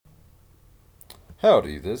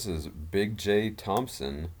Howdy, this is Big J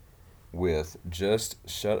Thompson with Just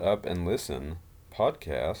Shut Up and Listen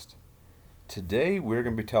podcast. Today we're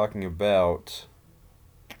going to be talking about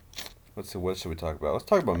what should we talk about? Let's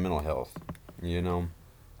talk about mental health. You know,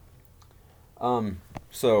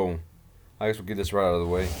 so I guess we'll get this right out of the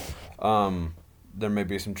way. There may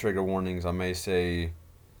be some trigger warnings. I may say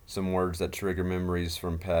some words that trigger memories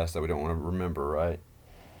from past that we don't want to remember, right?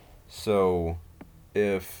 So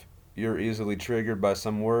if you're easily triggered by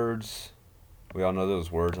some words, we all know those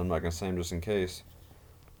words. I'm not gonna say them just in case.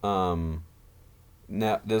 Um,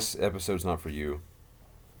 Now this episode's not for you,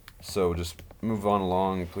 so just move on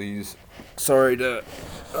along, please. Sorry to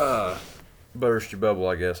burst your bubble,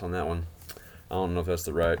 I guess, on that one. I don't know if that's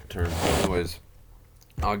the right term. Anyways,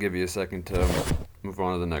 I'll give you a second to move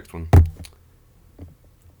on to the next one.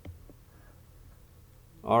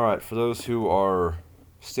 All right, for those who are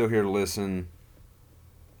still here to listen,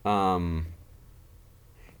 um,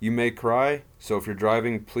 you may cry, so if you're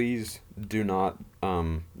driving, please do not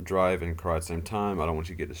drive and cry at the same time. I don't want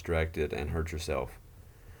you to get distracted and hurt yourself.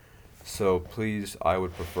 So please, I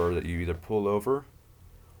would prefer that you either pull over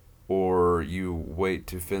or you wait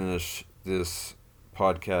to finish this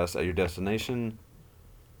podcast at your destination.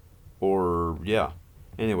 Or, yeah.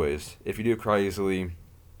 Anyways, if you do cry easily,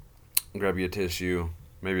 grab you a tissue,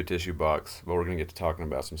 maybe a tissue box, but we're going to get to talking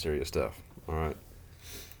about some serious stuff. Alright.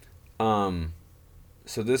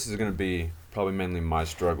 So this is going to be probably mainly my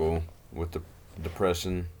struggle with the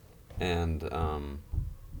depression and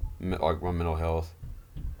like my mental health.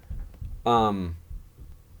 We'll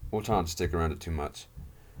try not to stick around it too much,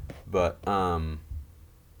 but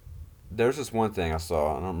there's this one thing I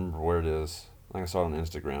saw. I don't remember where it is. I think I saw it on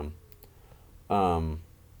Instagram.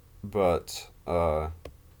 But I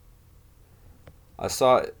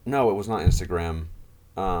saw it. No, it was not Instagram.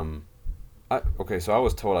 Okay, so I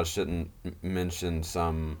was told I shouldn't mention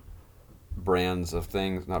some brands of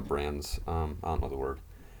things, not brands. I don't know the word,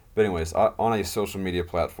 but anyways, on a social media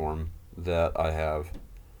platform that I have,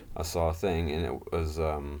 I saw a thing, and it was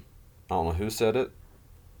I don't know who said it,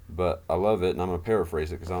 but I love it, and I'm gonna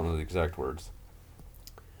paraphrase it because I don't know the exact words.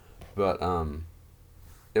 But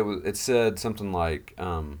it said something like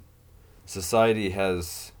society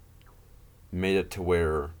has made it to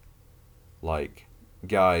where like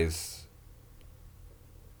guys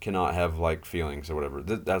cannot have like feelings or whatever.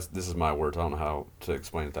 This is my words. I don't know how to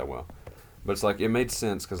explain it that well, but it's like it made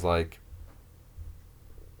sense because like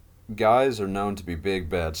guys are known to be big,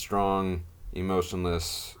 bad, strong,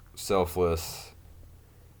 emotionless, selfless,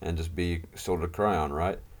 and just be sort of cry on,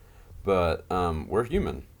 right? But we're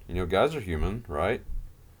human. Guys are human, right?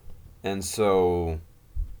 And so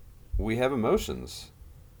we have emotions,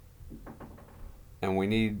 and we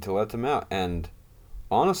need to let them out. And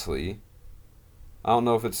honestly, I don't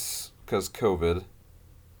know if it's because COVID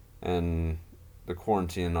and the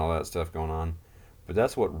quarantine and all that stuff going on, but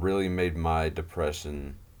that's what really made my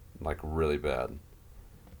depression like really bad,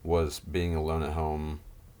 was being alone at home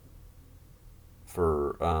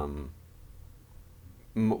for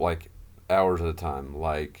like hours at a time.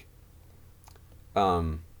 Like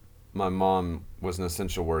my mom was an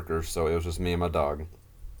essential worker, so it was just me and my dog,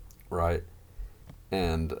 right?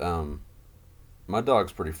 And my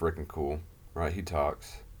dog's pretty freaking cool, right? He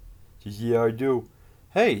talks. Yeah, I do.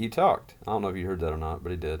 Hey, he talked. I don't know if you heard that or not,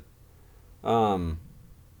 but he did. Um,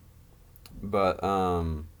 but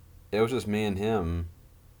it was just me and him.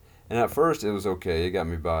 And at first it was okay. It got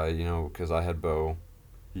me by, because I had Bo.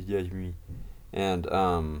 Yeah, me. And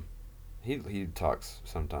he talks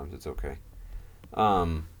sometimes. It's okay.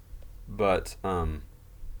 Um, but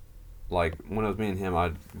like when it was me and him,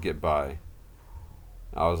 I'd get by.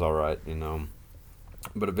 I was all right.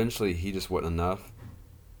 But eventually he just wasn't enough,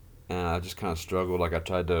 and I just kind of struggled. Like I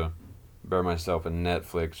tried to bury myself in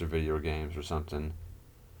Netflix or video games or something.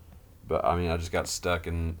 But I mean, I just got stuck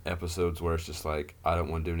in episodes where it's just like I don't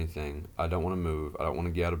want to do anything. I don't want to move. I don't want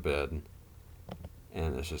to get out of bed,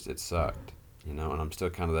 and it sucked. And I'm still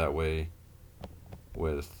kind of that way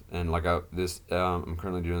and like I'm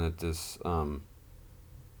currently doing it. I'm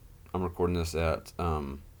recording this at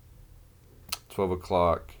 12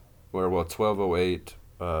 o'clock, 12:08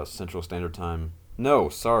 Central Standard Time. No,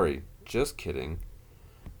 sorry, just kidding.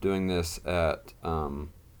 Doing this at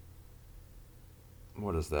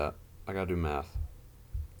what is that? I gotta do math.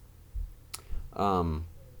 2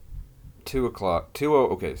 o'clock.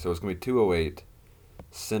 Okay, so it's gonna be 2:08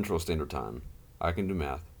 Central Standard Time. I can do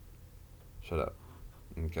math. Shut up.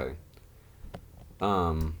 Okay.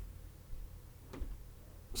 Um.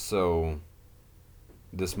 So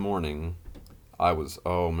this morning, I was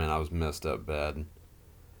messed up bad.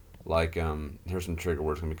 Like, here's some trigger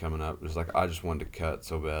words gonna be coming up. It's like, I just wanted to cut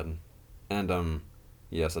so bad. And,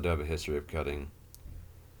 yes, I do have a history of cutting.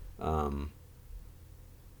 Um,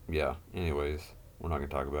 yeah, anyways, we're not gonna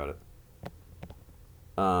talk about it.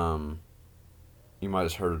 Um, you might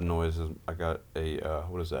have heard a noise. I got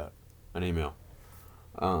what is that? An email.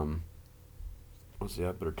 Um, let's see,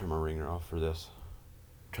 I better turn my ringer off for this.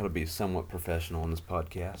 Try to be somewhat professional in this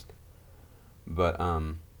podcast. But,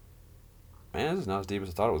 man, this is not as deep as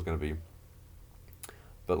I thought it was gonna be.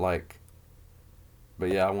 But, like, but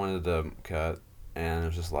yeah, I wanted to cut, and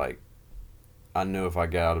it's just like, I knew if I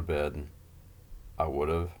got out of bed, I would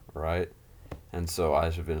have, right? And so I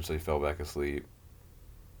just eventually fell back asleep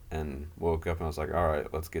and woke up and I was like, all right,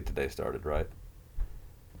 let's get today started, right?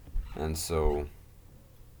 And so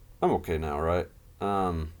I'm okay now, right?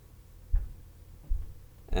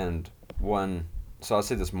 And one, so I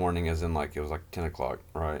say this morning as in like it was like 10 o'clock,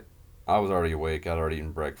 right? I was already awake, I'd already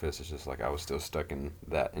eaten breakfast, it's just like I was still stuck in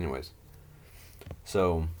that. Anyways,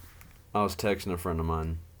 so I was texting a friend of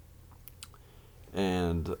mine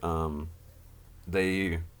and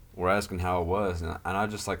they were asking how it was, and I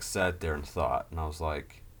just like sat there and thought, and I was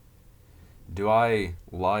like, do I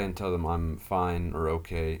lie and tell them I'm fine or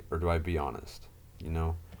okay, or do I be honest? You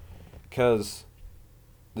know, because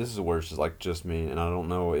this is where it's just like just me, and I don't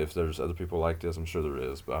know if there's other people like this. I'm sure there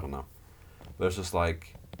is, but I don't know. But it's just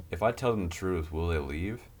like, if I tell them the truth, will they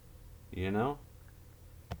leave? You know.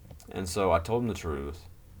 And so I told them the truth.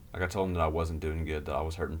 Like I told them that I wasn't doing good, that I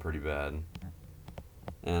was hurting pretty bad,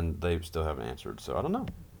 and they still haven't answered. So I don't know.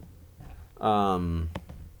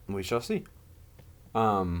 We shall see.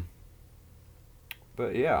 Um,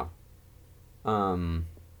 but yeah. Um,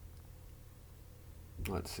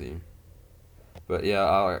 let's see. But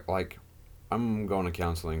yeah, I'm going to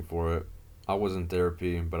counseling for it. I was in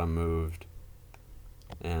therapy, but I moved,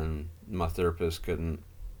 and my therapist couldn't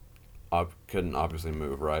obviously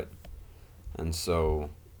move, right? And so,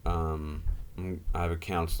 I have a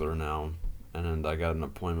counselor now, and I got an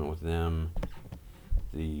appointment with them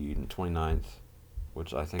the 29th,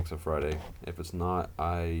 which I think is a Friday. If it's not,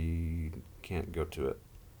 I can't go to it.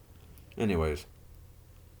 Anyways,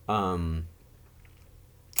 um,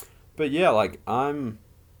 but yeah, like I don't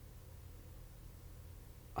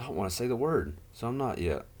want to say the word, so I'm not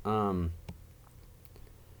yet.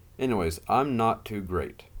 Anyways, I'm not too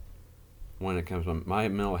great when it comes to my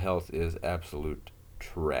mental health is absolute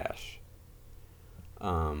trash.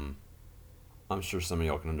 Um, I'm sure some of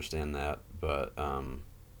y'all can understand that, but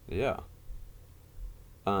yeah.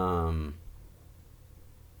 Um,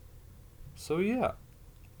 so yeah.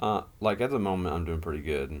 Like at the moment, I'm doing pretty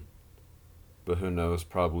good, but who knows?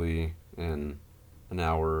 Probably in an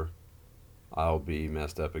hour, I'll be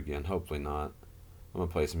messed up again. Hopefully not. I'm gonna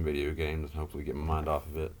play some video games and hopefully get my mind off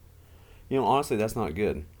of it. You know, honestly, that's not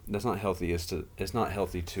good. That's not healthy. It's not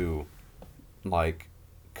healthy to like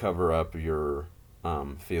cover up your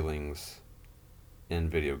feelings in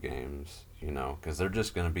video games. You know, because they're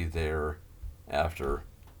just gonna be there after,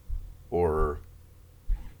 or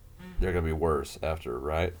they're gonna be worse after,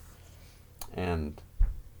 right? And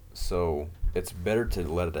so it's better to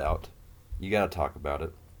let it out. You gotta talk about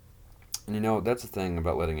it. And you know, that's the thing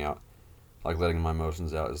about letting out, like letting my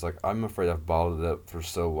emotions out, is like I'm afraid I've bottled it up for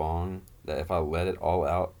so long that if I let it all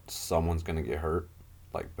out, someone's gonna get hurt,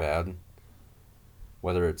 like bad,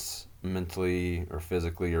 whether it's mentally or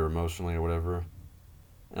physically or emotionally or whatever.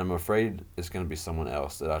 And I'm afraid it's gonna be someone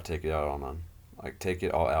else that I take it out on. Like take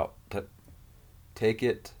it all out. Take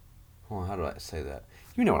it. Hold on, how do I say that?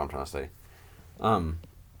 You know what I'm trying to say. Um,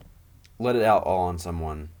 Let it out all on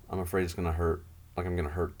someone. I'm afraid it's gonna hurt. Like I'm gonna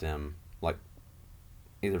hurt them. Like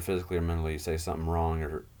either physically or mentally. Say something wrong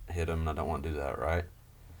or hit them, and I don't want to do that, right?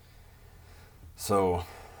 So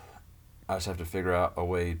I just have to figure out a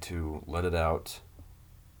way to let it out,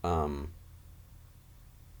 um,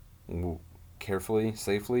 carefully,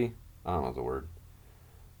 safely. I don't know the word.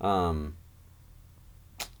 Um,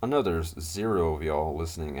 I know there's zero of y'all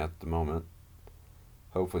listening at the moment.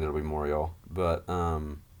 Hopefully there'll be more y'all. But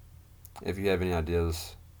if you have any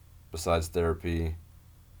ideas besides therapy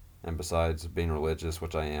and besides being religious,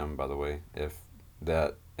 which I am, by the way, if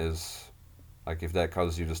that is like if that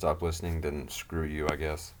causes you to stop listening, then screw you, I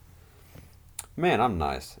guess. Man, I'm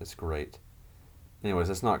nice. It's great. Anyways,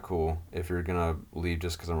 that's not cool if you're gonna leave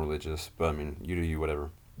just because I'm religious. But I mean, you do you,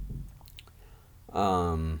 whatever.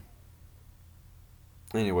 Um.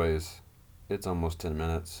 Anyways, it's almost 10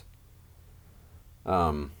 minutes.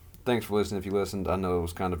 Um. Thanks for listening. If you listened, I know it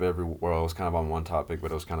was kind of everywhere. It was kind of on one topic,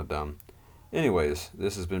 but it was kind of dumb. Anyways,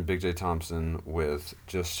 this has been Big J Thompson with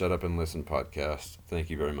Just Shut Up and Listen podcast.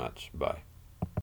 Thank you very much. Bye.